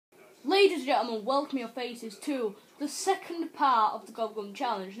Ladies and gentlemen, welcome your faces to the second part of the GobbleGum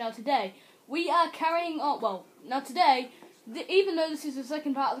challenge. Now today, we are carrying on, even though this is the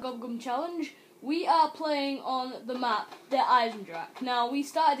second part of the GobbleGum challenge, we are playing on the map, the Eisendrache. Now, we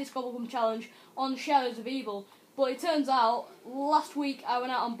started this GobbleGum challenge on Shadows of Evil, but it turns out, last week I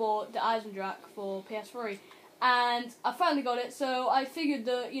went out and bought the Eisendrache for PS3, and I finally got it, so I figured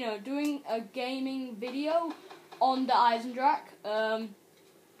that, doing a gaming video on the Eisendrache,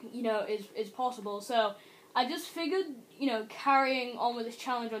 is possible. So I just figured, carrying on with this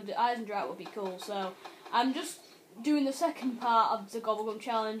challenge on the Eisendrache would be cool. So I'm just doing the second part of the GobbleGum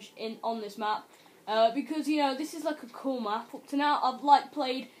challenge on this map because this is like a cool map. Up to now, I've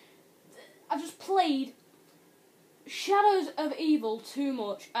just played Shadows of Evil too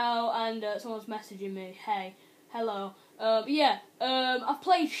much. Oh, and someone's messaging me. Hey, hello. I've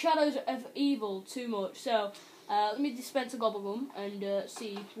played Shadows of Evil too much. So. Let me dispense a GobbleGum and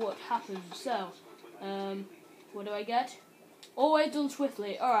see what happens. So, what do I get? Always done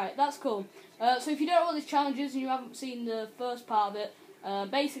swiftly. Alright, that's cool. So if you don't know what this challenge is and you haven't seen the first part of it,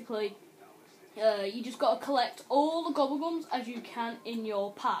 basically, you just got to collect all the GobbleGums as you can in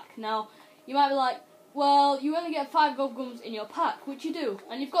your pack. Now, you might be like, well, you only get 5 GobbleGums in your pack, which you do.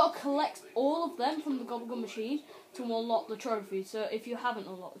 And you've got to collect all of them from the GobbleGum machine to unlock the trophy. So if you haven't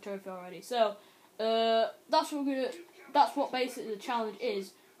unlocked the trophy already. So, that's what basically the challenge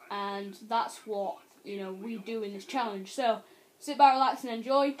is, and that's what we do in this challenge. So sit back, relax, and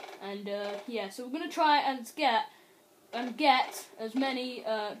enjoy. And so we're gonna try and get as many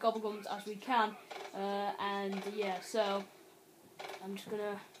GobbleGums as we can. So I'm just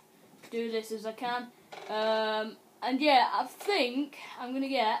gonna do this as I can. I think I'm gonna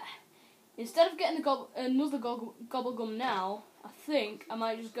get, instead of getting another GobbleGum now, I think I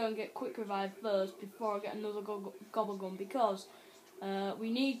might just go and get Quick Revive first before I get another GobbleGum, because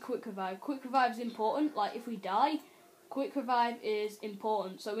we need Quick Revive. Quick Revive is important. Like, if we die, Quick Revive is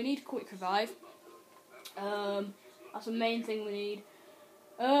important. So we need Quick Revive. That's the main thing we need.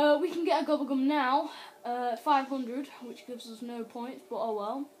 We can get a GobbleGum now, 500, which gives us no points, but oh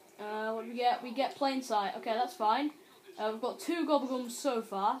well. What do we get? We get Plain Sight. Okay, that's fine. We've got 2 GobbleGums so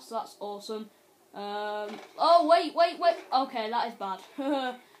far, so that's awesome. Wait. Okay, that is bad.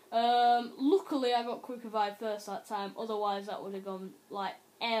 Luckily I got Quick Revive first that time, otherwise that would have gone, like,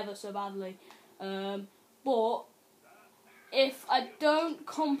 ever so badly. But if I don't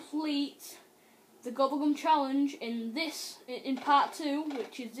complete the GobbleGum challenge in part 2,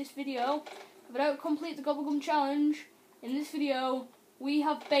 which is this video, if I don't complete the GobbleGum challenge in this video, we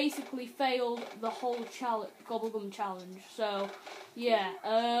have basically failed the whole GobbleGum challenge. So, yeah,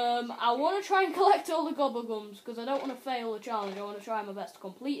 I want to try and collect all the GobbleGums because I don't want to fail the challenge. I want to try my best to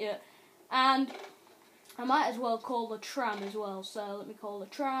complete it. And I might as well call the tram as well. So, let me call the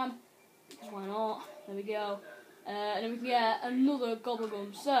tram, because why not? There we go. And then we can get another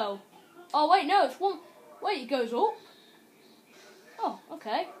GobbleGum. So, oh wait, no, it's one. Wait, it goes up. Oh,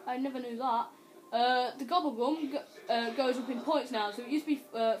 okay, I never knew that. The GobbleGum goes up in points now, so it used to be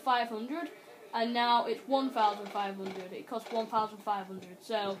 500, and now it's 1,500. It costs 1,500,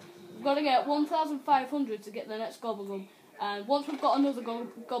 so we've got to get 1,500 to get the next GobbleGum, and once we've got another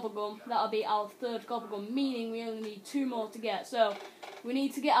GobbleGum, that'll be our third GobbleGum, meaning we only need 2 more to get. So we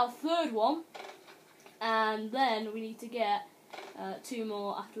need to get our third one, and then we need to get 2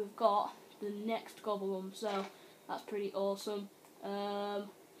 more after we've got the next GobbleGum, so that's pretty awesome.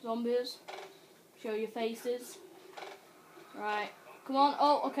 Zombies, show your faces. Right, come on.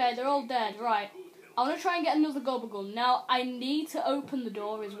 Oh, okay, they're all dead. Right, I want to try and get another GobbleGum. Now, I need to open the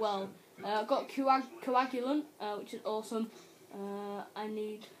door as well. I've got Coagulant, which is awesome. I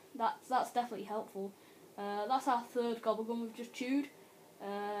need that's definitely helpful. That's our third GobbleGum we've just chewed.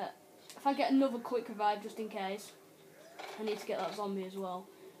 If I get another Quick Revive just in case, I need to get that zombie as well.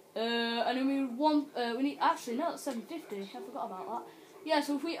 And then we need actually no, that's 750. I forgot about that. Yeah,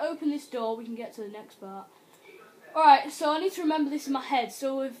 so if we open this door, we can get to the next part. Alright, so I need to remember this in my head.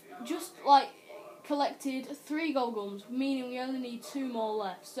 So we've just, collected 3 GobbleGums, meaning we only need 2 more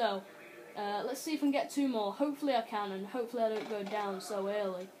left. So, let's see if I can get 2 more. Hopefully I can, and hopefully I don't go down so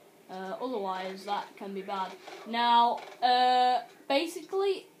early. Otherwise, that can be bad. Now,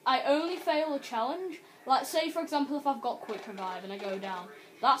 basically, I only fail a challenge. Like, say, for example, if I've got Quick Revive and I go down.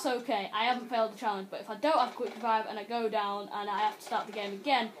 That's okay, I haven't failed the challenge, but if I don't have Quick Revive and I go down and I have to start the game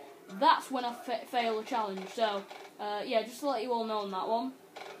again, that's when I fail the challenge. So, just to let you all know on that one.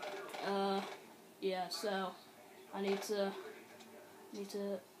 So I need to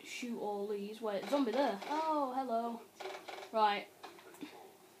shoot all these. Wait, zombie there. Oh, hello. Right.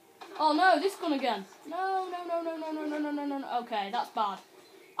 Oh no, this gun again. No. Okay, that's bad.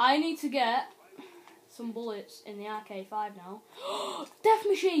 I need to get some bullets in the RK5 now. Death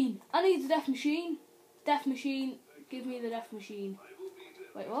machine! I need the death machine. Death machine. Give me the death machine.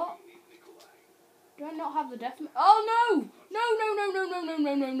 Wait, what? Do I not have the death machine? Oh no!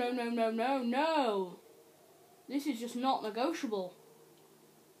 No. This is just not negotiable.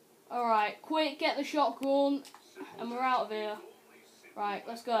 Alright, quick, get the shotgun. And we're out of here. Right,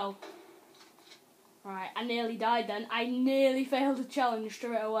 let's go. Right, I nearly died then. I nearly failed the challenge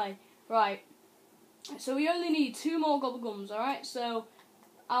straight away. Right. So we only need 2 more GobbleGums, alright? So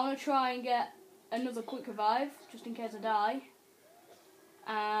I want to try and get another quick revive, just in case I die.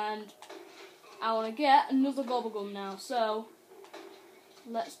 And I want to get another GobbleGum now, so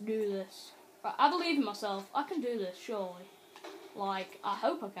let's do this. Right, I believe in myself. I can do this, surely. Like, I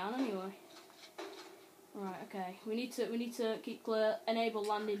hope I can anyway. Right, okay. We need to keep clear. Enable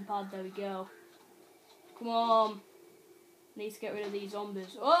landing pad, there we go. Come on. Need to get rid of these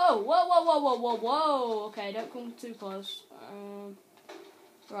zombies. Oh, whoa. Okay, don't come too close.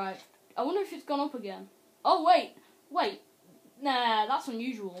 Right. I wonder if it's gone up again. Oh, wait. Nah, that's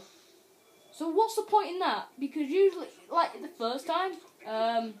unusual. So what's the point in that? Because usually, like the first time,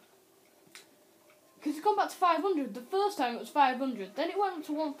 because it's gone back to 500. The first time it was 500. Then it went up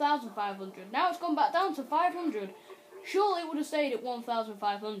to 1,500. Now it's gone back down to 500. Surely it would have stayed at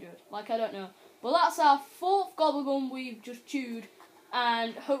 1,500. Like, I don't know. But that's our 4th GobbleGum we've just chewed.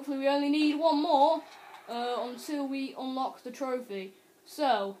 And hopefully we only need 1 more until we unlock the trophy.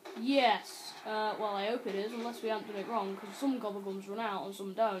 So, yes. Well, I hope it is, unless we haven't done it wrong. Because some GobbleGums run out and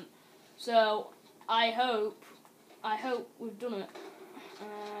some don't. So, I hope we've done it.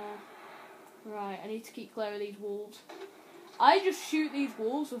 Right, I need to keep clear of these wolves. I just shoot these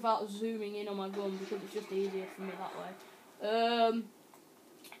wolves without zooming in on my gun because it's just easier for me that way.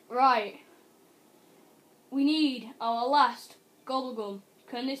 Right. We need our last GobbleGum.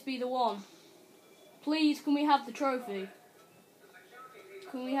 Can this be the one? Please, can we have the trophy?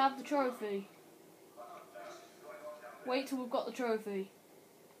 Can we have the trophy? Wait till we've got the trophy.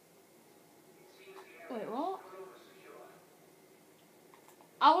 Wait, what?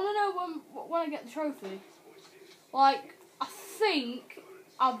 I want to know when I get the trophy. Like, I think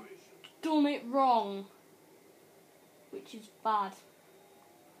I've done it wrong. Which is bad.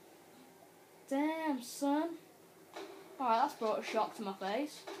 Damn, son. Alright, that's brought a shock to my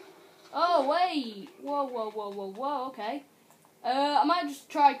face. Oh, wait. Whoa, okay. I might just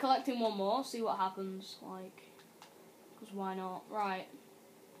try collecting 1 more, see what happens. Like, because why not? Right.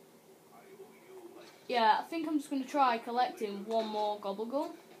 Yeah, I think I'm just going to try collecting 1 more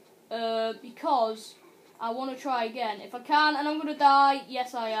GobbleGum. Because I want to try again. If I can, and I'm going to die.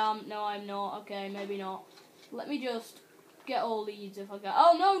 Yes, I am. No, I'm not. Okay, maybe not. Let me just get all these if I can.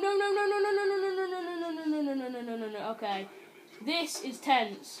 Oh, no. Okay. This is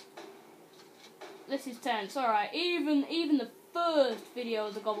tense. Alright, even the first video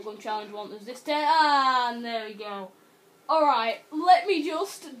of the GobbleGum challenge one was this tense. And there we go. Alright, let me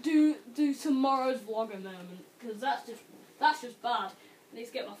just do tomorrow's vlog a moment, because that's just bad. I need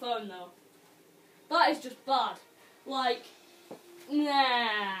to get my phone though. That is just bad. Like,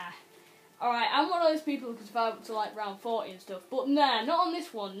 nah. Alright, I'm one of those people who can survive up to like round 40 and stuff, but nah, not on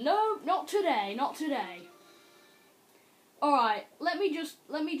this one. No, not today. Alright, let me just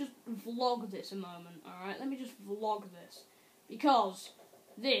vlog this a moment, alright? Let me just vlog this. Because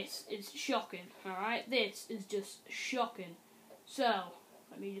this is shocking, alright? This is just shocking. So,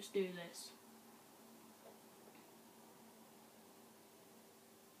 let me just do this.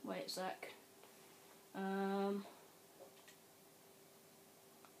 Wait a sec.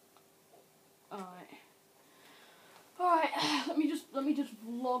 Alright, let me just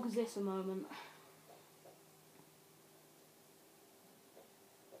vlog this a moment.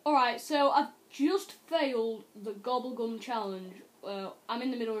 Alright, so I've just failed the GobbleGum challenge. I'm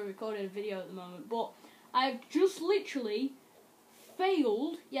in the middle of recording a video at the moment, but I've just literally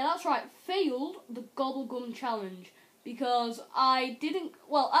failed, yeah that's right, failed the GobbleGum challenge. Because I didn't,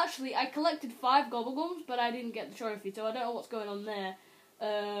 well actually I collected 5 GobbleGums, but I didn't get the trophy, so I don't know what's going on there.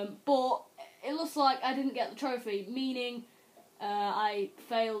 But it looks like I didn't get the trophy, meaning I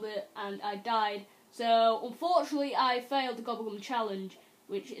failed it and I died. So unfortunately I failed the GobbleGum challenge,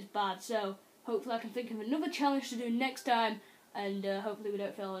 which is bad. So hopefully I can think of another challenge to do next time, and hopefully we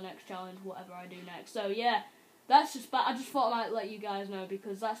don't fail the next challenge, whatever I do next. So yeah, that's just bad. I just thought I might let you guys know,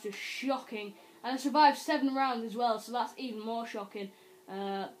 because that's just shocking. And I survived 7 rounds as well, so that's even more shocking.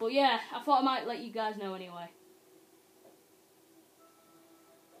 But yeah, I thought I might let you guys know anyway.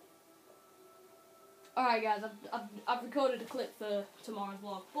 Alright guys, I've recorded a clip for tomorrow's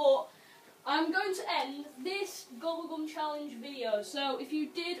vlog, but I'm going to end this GobbleGum challenge video. So if you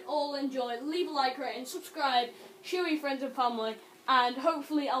did all enjoy, leave a like, rating, subscribe, share with your friends and family, and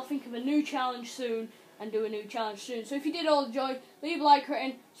hopefully I'll think of a new challenge soon and do a new challenge soon. So if you did all enjoy, leave a like,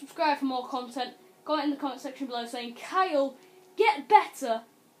 rating, subscribe for more content. Comment in the comment section below saying, Kyle, get better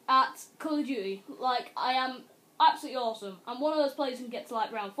at Call of Duty. Like, I am absolutely awesome. I'm one of those players who can get to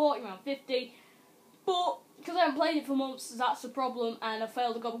like round 40, round 50, but because I haven't played it for months, that's the problem, and I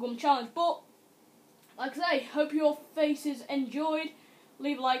failed the GobbleGum challenge. But like I say, hope your faces enjoyed.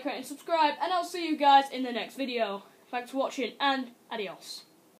 Leave a like, rate, and subscribe, and I'll see you guys in the next video. Thanks for watching, and adios.